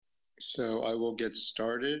So I will get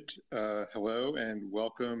started. Hello and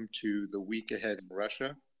welcome to the Week Ahead in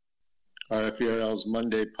Russia, RFERL's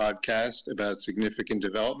Monday podcast about significant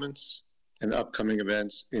developments and upcoming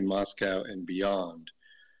events in Moscow and beyond.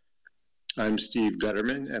 I'm Steve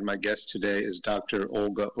Gutterman, and my guest today is Dr.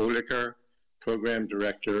 Olga Oliker, Program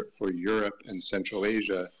Director for Europe and Central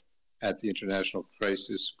Asia at the International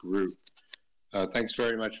Crisis Group. Thanks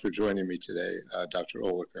very much for joining me today, Dr.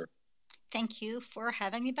 Oliker. Thank you for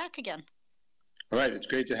having me back again. All right, it's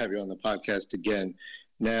great to have you on the podcast again.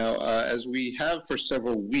 Now, as we have for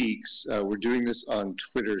several weeks, we're doing this on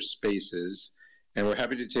Twitter Spaces, and we're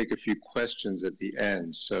happy to take a few questions at the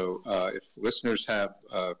end. So if listeners have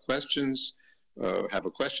questions, have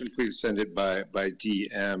a question, please send it by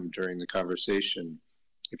DM during the conversation,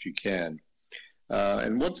 if you can.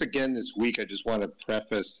 And once again this week, I just want to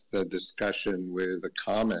preface the discussion with a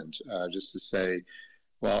comment, just to say,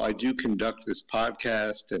 while I do conduct this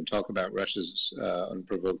podcast and talk about Russia's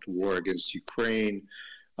unprovoked war against Ukraine,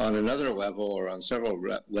 on another level or on several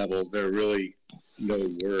levels, there are really no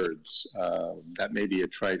words. That may be a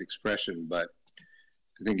trite expression, but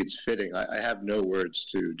I think it's fitting. I have no words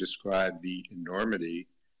to describe the enormity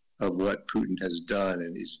of what Putin has done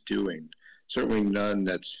and is doing. Certainly none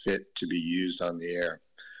that's fit to be used on the air.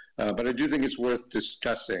 But I do think it's worth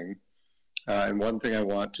discussing. And one thing I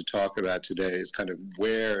want to talk about today is kind of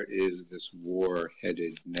where is this war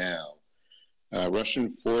headed now? Russian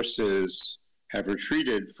forces have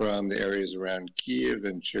retreated from the areas around Kiev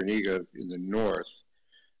and Chernihiv in the north,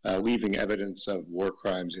 leaving evidence of war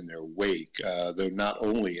crimes in their wake, though not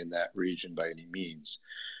only in that region by any means.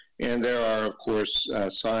 And there are, of course,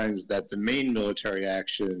 signs that the main military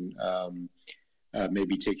action may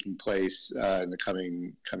be taking place in the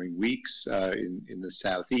coming weeks in the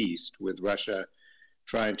southeast, with Russia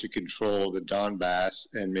trying to control the Donbass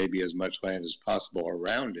and maybe as much land as possible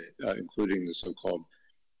around it, including the so-called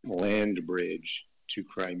land bridge to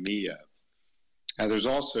Crimea. There's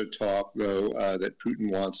also talk, though, that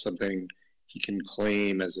Putin wants something he can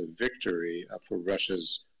claim as a victory for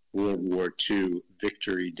Russia's World War II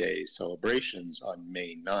Victory Day celebrations on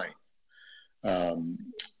May 9th.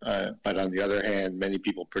 But on the other hand, many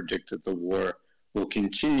people predict that the war will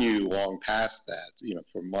continue long past that,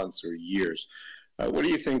 for months or years. What do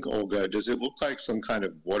you think, Olga? Does it look like some kind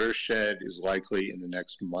of watershed is likely in the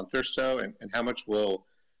next month or so? And how much will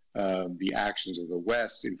the actions of the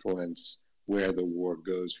West influence where the war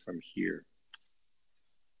goes from here?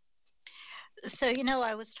 So,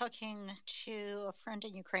 I was talking to a friend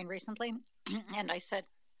in Ukraine recently, and I said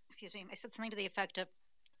something to the effect of,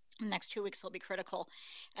 next 2 weeks will be critical.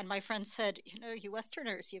 And my friend said, you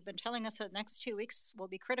Westerners, you've been telling us that next 2 weeks will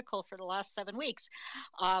be critical for the last 7 weeks.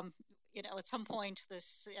 At some point,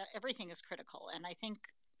 everything is critical. And I think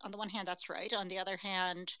on the one hand, that's right. On the other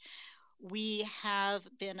hand, we have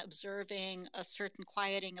been observing a certain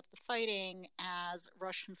quieting of the fighting as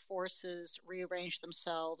Russian forces rearrange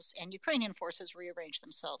themselves and Ukrainian forces rearrange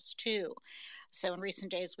themselves too. So in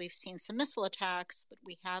recent days, we've seen some missile attacks, but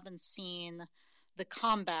we haven't seen the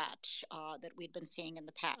combat that we'd been seeing in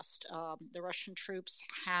the past. The Russian troops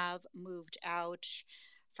have moved out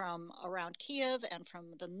from around Kiev and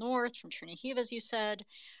from the north, from Chernihiv, as you said,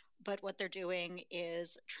 but what they're doing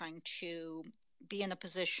is trying to be in a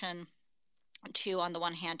position to, on the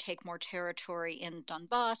one hand, take more territory in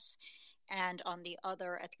Donbass, and on the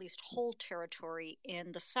other, at least hold territory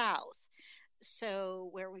in the south. So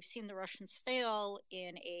where we've seen the Russians fail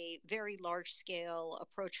in a very large-scale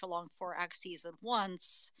approach along 4 axes at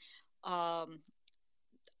once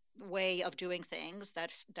way of doing things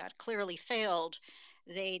that clearly failed,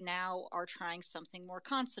 they now are trying something more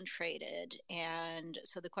concentrated. And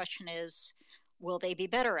so the question is, will they be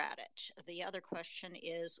better at it? The other question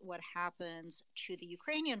is what happens to the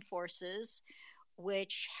Ukrainian forces,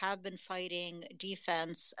 which have been fighting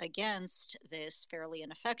defense against this fairly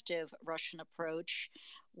ineffective Russian approach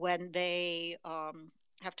when they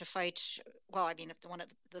have to fight. Well, I mean,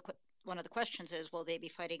 one of the questions is, will they be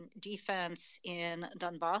fighting defense in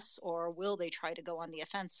Donbass, or will they try to go on the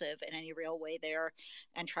offensive in any real way there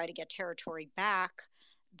and try to get territory back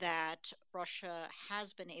that Russia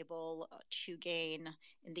has been able to gain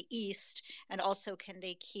in the east? And also, can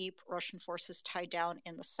they keep Russian forces tied down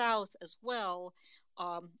in the south as well,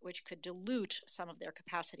 which could dilute some of their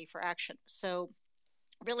capacity for action? So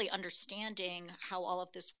really understanding how all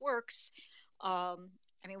of this works,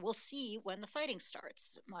 we'll see when the fighting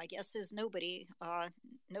starts. My guess is nobody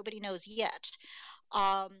knows yet.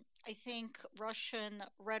 I think Russian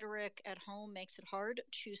rhetoric at home makes it hard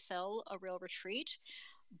to sell a real retreat.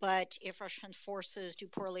 But if Russian forces do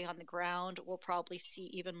poorly on the ground, we'll probably see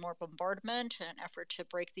even more bombardment in an effort to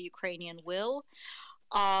break the Ukrainian will.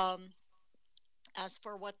 Um, as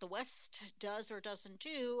for what the West does or doesn't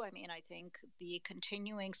do, I mean, I think the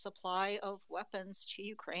continuing supply of weapons to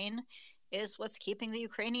Ukraine is what's keeping the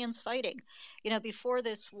Ukrainians fighting. Before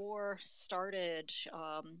this war started,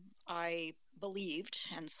 I believed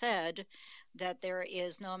and said that there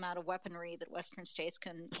is no amount of weaponry that Western states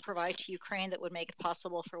can provide to Ukraine that would make it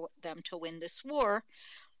possible for them to win this war.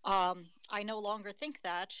 I no longer think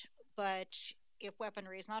that, but if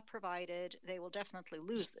weaponry is not provided, they will definitely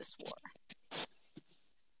lose this war.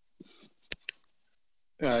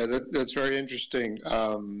 That's very interesting.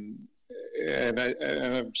 And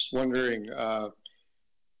I'm just wondering,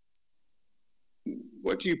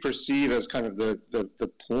 what do you perceive as kind of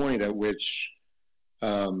the point at which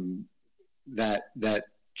that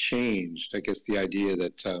changed? I guess the idea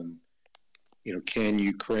that can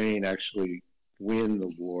Ukraine actually win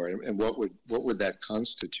the war, and what would that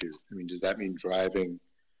constitute? I mean, does that mean driving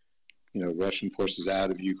Russian forces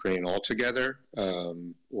out of Ukraine altogether, or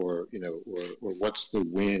what's the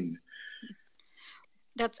win?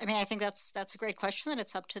 I think that's a great question, and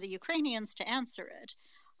it's up to the Ukrainians to answer it.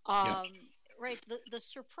 Right. The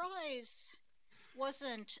surprise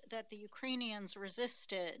wasn't that the Ukrainians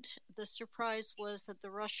resisted. The surprise was that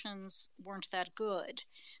the Russians weren't that good.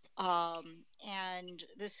 And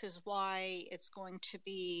this is why it's going to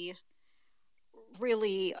be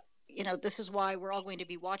really, this is why we're all going to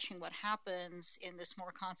be watching what happens in this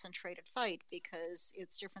more concentrated fight, because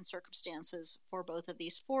it's different circumstances for both of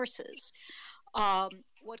these forces.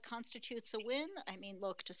 What constitutes a win? I mean,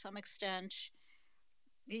 look, to some extent,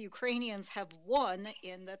 the Ukrainians have won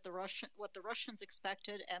in that what the Russians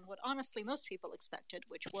expected, and what honestly most people expected,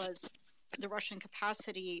 which was the Russian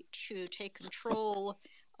capacity to take control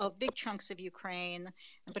of big chunks of Ukraine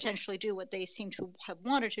and potentially do what they seem to have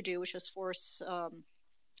wanted to do, which is force a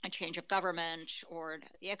change of government or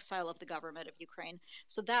the exile of the government of Ukraine.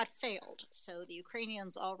 So that failed. So the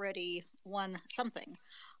Ukrainians already won something.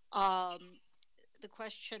 The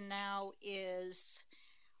question now is,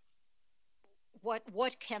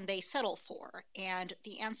 what can they settle for? And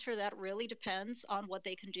the answer to that really depends on what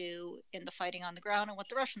they can do in the fighting on the ground and what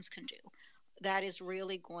the Russians can do. That is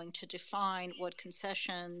really going to define what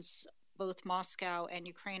concessions both Moscow and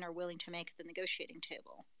Ukraine are willing to make at the negotiating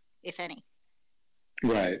table, if any.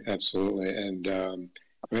 Right, absolutely. And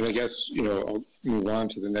I guess, I'll move on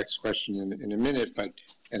to the next question in a minute, but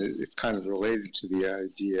it's kind of related to the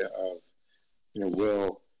idea of,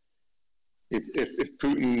 if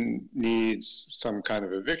Putin needs some kind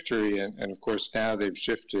of a victory, and of course now they've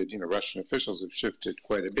shifted, Russian officials have shifted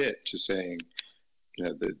quite a bit to saying,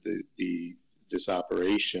 this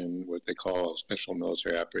operation, what they call a special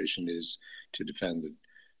military operation, is to defend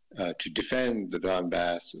the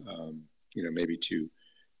Donbass, maybe to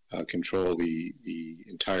control the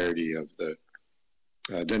entirety of the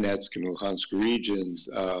Donetsk and Luhansk regions.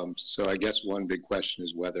 So I guess one big question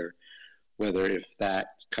is whether if that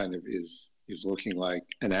kind of is looking like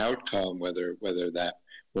an outcome, whether that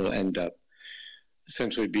will end up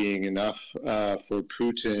essentially being enough for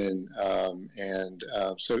Putin.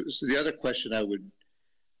 So the other question I would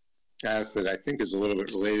ask that I think is a little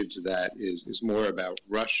bit related to that is more about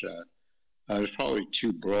Russia. It's probably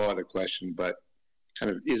too broad a question, but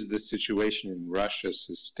kind of, is the situation in Russia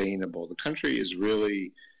sustainable? The country is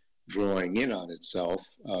really drawing in on itself.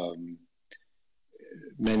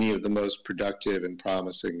 Many of the most productive and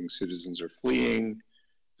promising citizens are fleeing.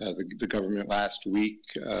 The government last week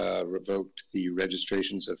revoked the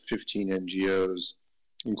registrations of 15 NGOs,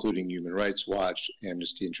 including Human Rights Watch,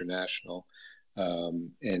 Amnesty International,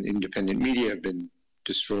 and independent media have been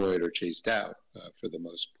destroyed or chased out for the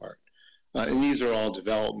most part. And these are all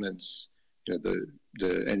developments, the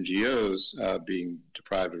NGOs being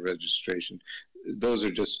deprived of registration. Those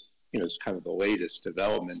are just, it's kind of the latest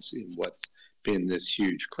developments in what's been this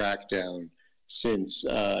huge crackdown since,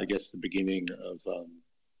 I guess, the beginning of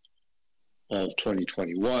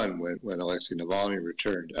 2021 when Alexei Navalny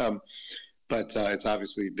returned. But it's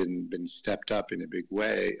obviously been stepped up in a big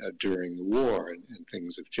way during the war, and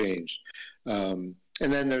things have changed.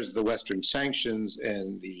 And then there's the Western sanctions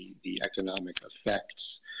and the economic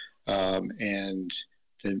effects, and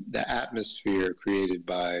the atmosphere created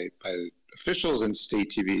by officials and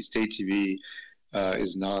state TV. State TV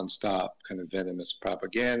is nonstop kind of venomous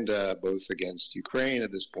propaganda, both against Ukraine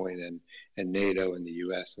at this point and NATO and the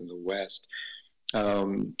U.S. and the West.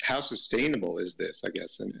 How sustainable is this, I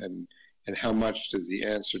guess, and how much does the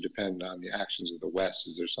answer depend on the actions of the West?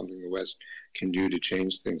 Is there something the West can do to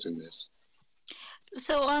change things in this?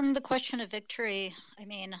 So, on the question of victory, I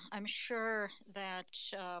mean, I'm sure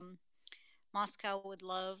that Moscow would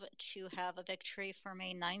love to have a victory for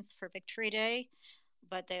May 9th for Victory Day,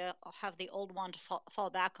 but they'll have the old one to fall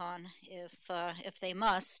back on if they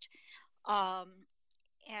must. Um,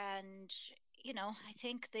 and I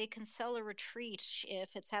think they can sell a retreat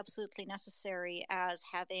if it's absolutely necessary, as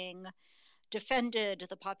having defended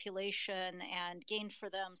the population and gained for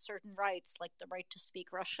them certain rights, like the right to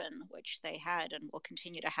speak Russian, which they had and will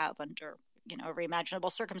continue to have under every imaginable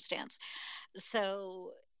circumstance.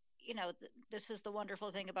 So, this is the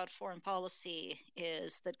wonderful thing about foreign policy,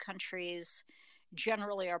 is that countries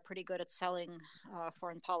generally are pretty good at selling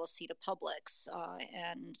foreign policy to publics.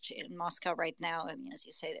 And in Moscow right now, I mean, as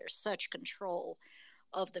you say, there's such control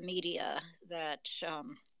of the media that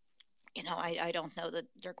I don't know that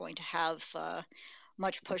they're going to have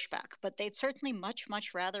much pushback, but they'd certainly much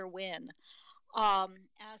rather win.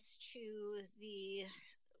 As to the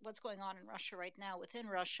what's going on in Russia right now within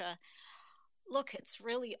Russia, look, it's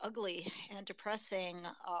really ugly and depressing.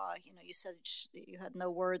 You said you had no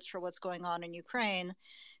words for what's going on in Ukraine,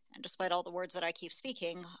 and despite all the words that I keep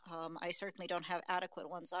speaking, I certainly don't have adequate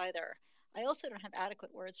ones either. I also don't have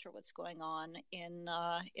adequate words for what's going on in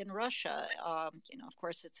Russia. Of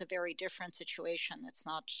course, it's a very different situation. It's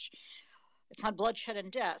not bloodshed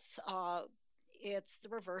and death. It's the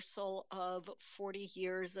reversal of 40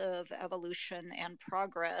 years of evolution and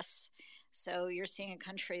progress. So you're seeing a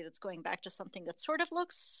country that's going back to something that sort of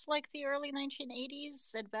looks like the early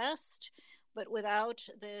 1980s at best, but without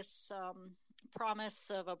this promise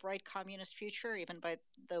of a bright communist future,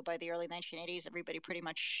 though by the early 1980s, everybody pretty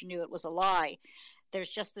much knew it was a lie. There's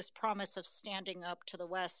just this promise of standing up to the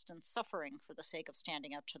West and suffering for the sake of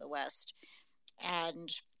standing up to the West. And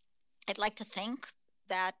I'd like to think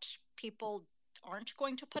that people aren't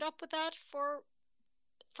going to put up with that for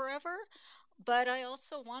forever, but I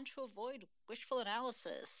also want to avoid wishful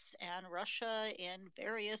analysis, and Russia in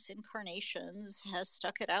various incarnations has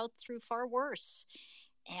stuck it out through far worse.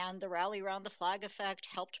 And the rally around the flag effect,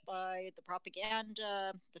 helped by the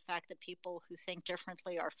propaganda, the fact that people who think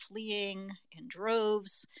differently are fleeing in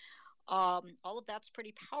droves, all of that's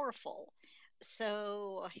pretty powerful.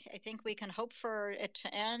 So I think we can hope for it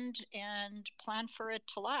to end and plan for it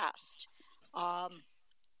to last.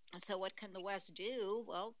 So what can the West do?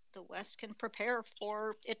 Well, the West can prepare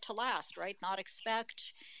for it to last, right? Not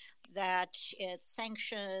expect that its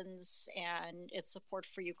sanctions and its support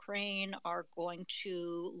for Ukraine are going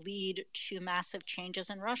to lead to massive changes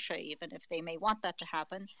in Russia. Even if they may want that to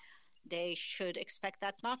happen, they should expect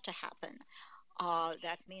that not to happen.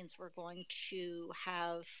 That means we're going to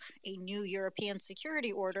have a new European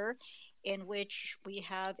security order in which we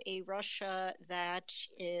have a Russia that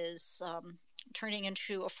is turning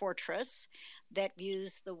into a fortress, that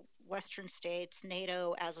views the Western states,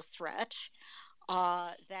 NATO, as a threat.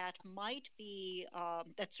 That might be,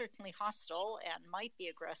 that's certainly hostile and might be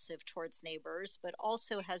aggressive towards neighbors, but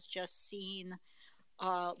also has just seen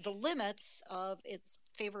the limits of its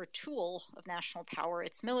favorite tool of national power,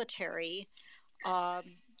 its military,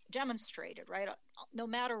 demonstrated, right? No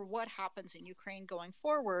matter what happens in Ukraine going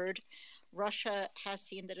forward, Russia has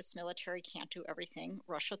seen that its military can't do everything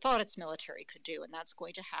Russia thought its military could do, and that's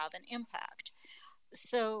going to have an impact.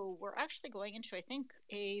 So we're actually going into, I think,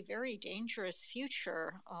 a very dangerous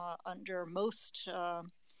future under most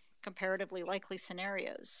comparatively likely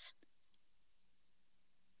scenarios.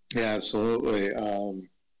 Yeah, absolutely.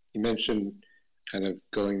 You mentioned kind of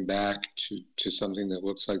going back to something that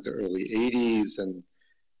looks like the early 80s, and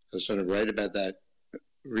I was trying to write about that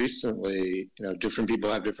recently. Different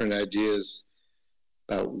people have different ideas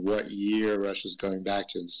about what year Russia's going back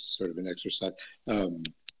to. It's sort of an exercise.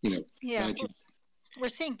 Yeah, 19... we're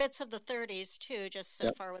seeing bits of the 30s too, just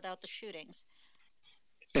so far without the shootings.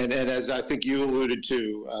 And as I think you alluded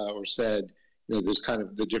to or said, there's kind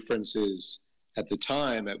of the differences at the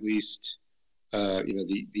time, at least.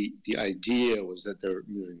 The idea was that they're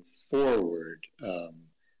moving forward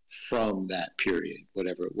from that period,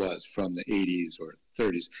 whatever it was, from the 80s or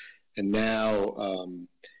 30s. And now,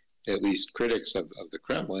 at least critics of the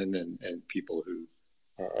Kremlin and people who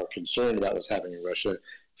are concerned about what's happening in Russia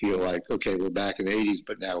feel like, okay, we're back in the 80s,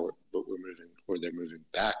 but now we're moving, or they're moving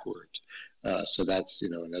backwards. So that's,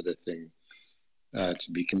 another thing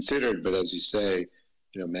to be considered. But as you say,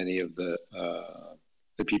 many of the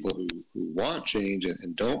people who want change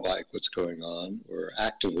and don't like what's going on, or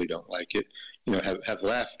actively don't like it, have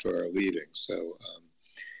left or are leaving. So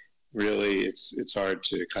really, it's hard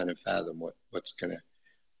to kind of fathom what's going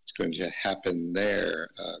to happen there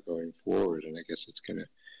going forward. And I guess it's going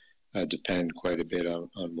to depend quite a bit on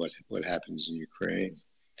what happens in Ukraine.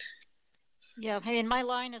 Yeah, I mean, my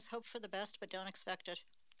line is hope for the best, but don't expect it.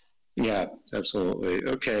 Yeah, absolutely.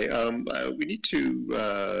 Okay, we need to,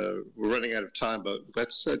 we're running out of time, but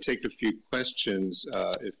let's take a few questions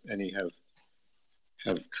if any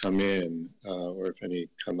have come in or if any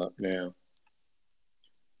come up now.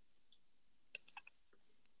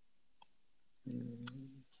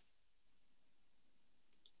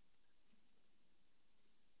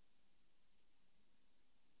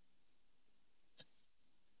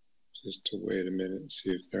 Just to wait a minute and see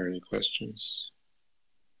if there are any questions.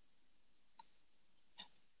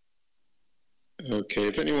 Okay,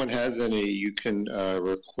 if anyone has any, you can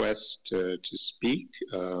request to speak.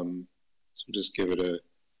 So just give it a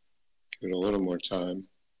little more time.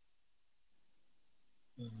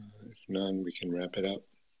 If none, we can wrap it up.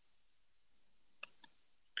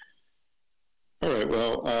 All right,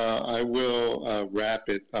 well, I will wrap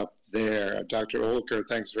it up there. Dr. Oliker,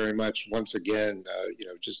 thanks very much once again.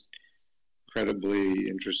 Just incredibly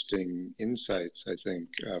interesting insights, I think,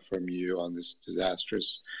 from you on this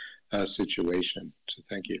disastrous situation. So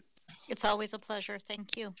thank you. It's always a pleasure.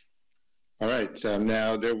 Thank you. All right.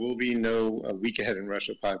 Now, there will be no Week Ahead in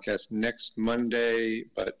Russia podcast next Monday,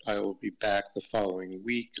 but I will be back the following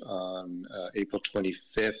week on April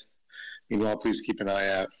 25th. Meanwhile, please keep an eye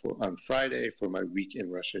out on Friday for my Week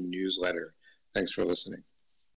in Russia newsletter. Thanks for listening.